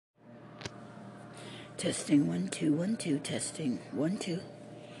Testing 1 2 1 2. Testing 1 2.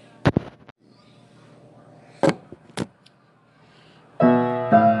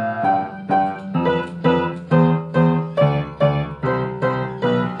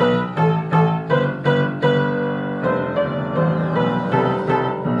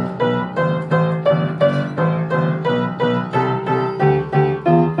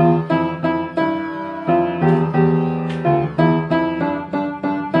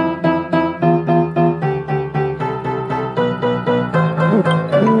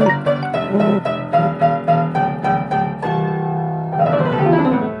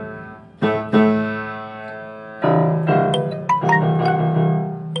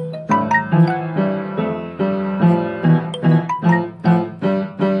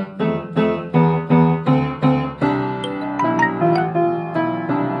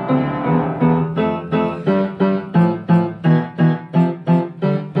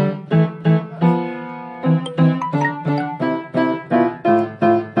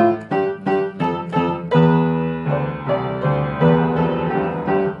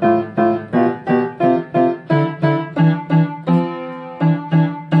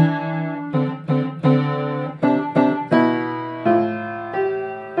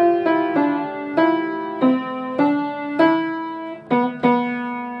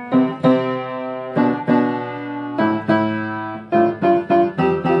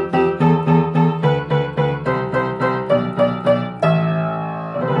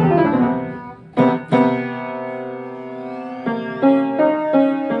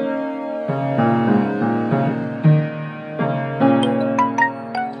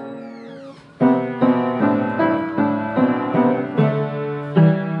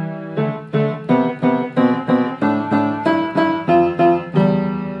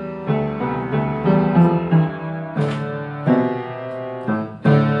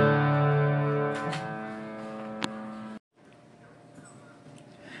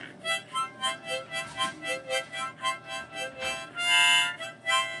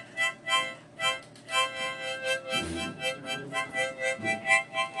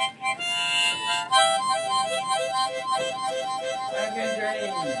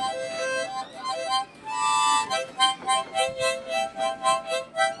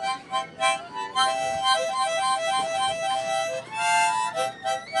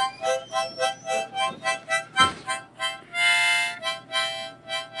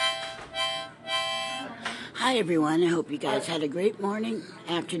 Hi everyone, I hope you guys had a great morning,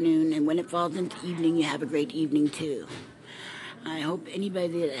 afternoon, and when it falls into evening, you have a great evening too. I hope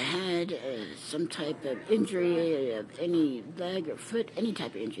anybody that had some type of injury of any leg or foot, any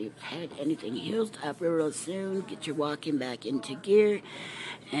type of injury, had anything heals up real soon, get your walking back into gear,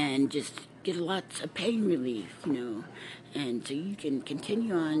 and just get lots of pain relief, and so you can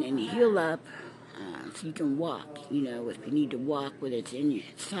continue on and heal up. So you can walk, if you need to walk, whether it's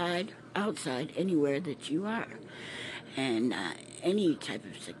inside, outside, anywhere that you are. And any type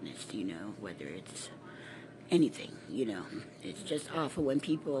of sickness, whether it's anything, It's just awful when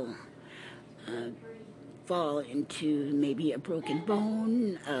people fall into maybe a broken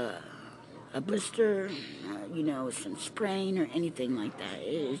bone, a blister, some sprain or anything like that.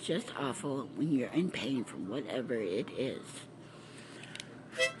 It is just awful when you're in pain from whatever it is.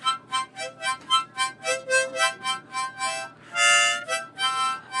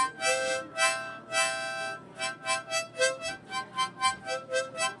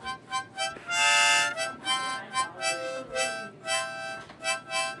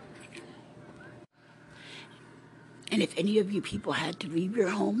 And if any of you people had to leave your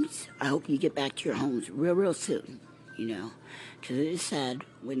homes, I hope you get back to your homes real soon, because it is sad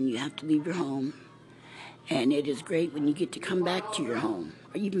when you have to leave your home, and it is great when you get to come back to your home,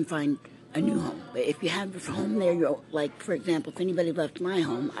 or even find a new home. But if you have your home there, you're, like, for example, if anybody left my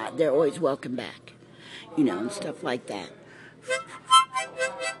home, they're always welcome back, and stuff like that.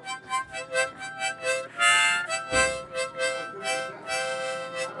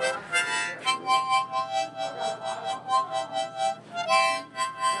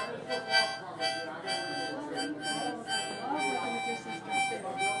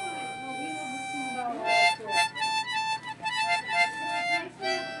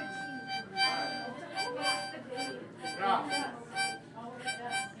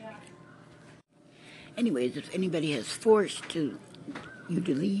 Anyways, if anybody has forced you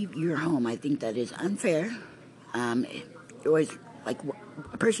to leave your home, I think that is unfair. Always,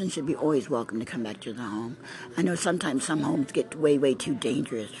 a person should be always welcome to come back to the home. I know sometimes some homes get way too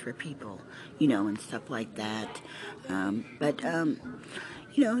dangerous for people, and stuff like that. But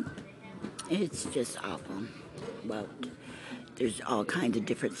it's just awful. But there's all kinds of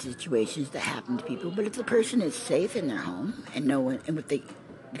different situations that happen to people. But if the person is safe in their home and no one, and if they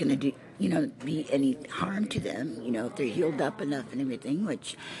going to do, be any harm to them, if they're healed up enough and everything,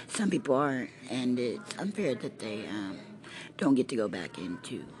 which some people are, and it's unfair that they don't get to go back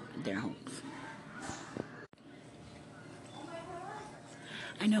into their homes.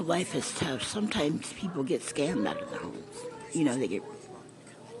 I know life is tough. Sometimes people get scammed out of their homes. They get.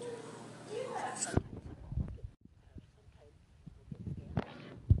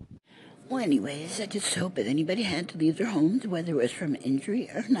 Well, anyways, I just hope that anybody had to leave their homes, whether it was from injury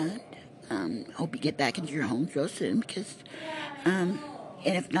or not, hope you get back into your homes real soon, because, and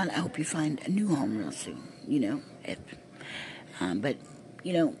if not, I hope you find a new home real soon, but,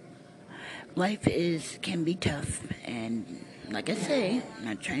 life can be tough, and like I say, I'm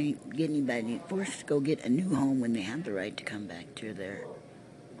not trying to get anybody forced to go get a new home when they have the right to come back to their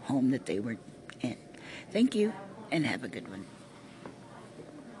home that they were in. Thank you, and have a good one.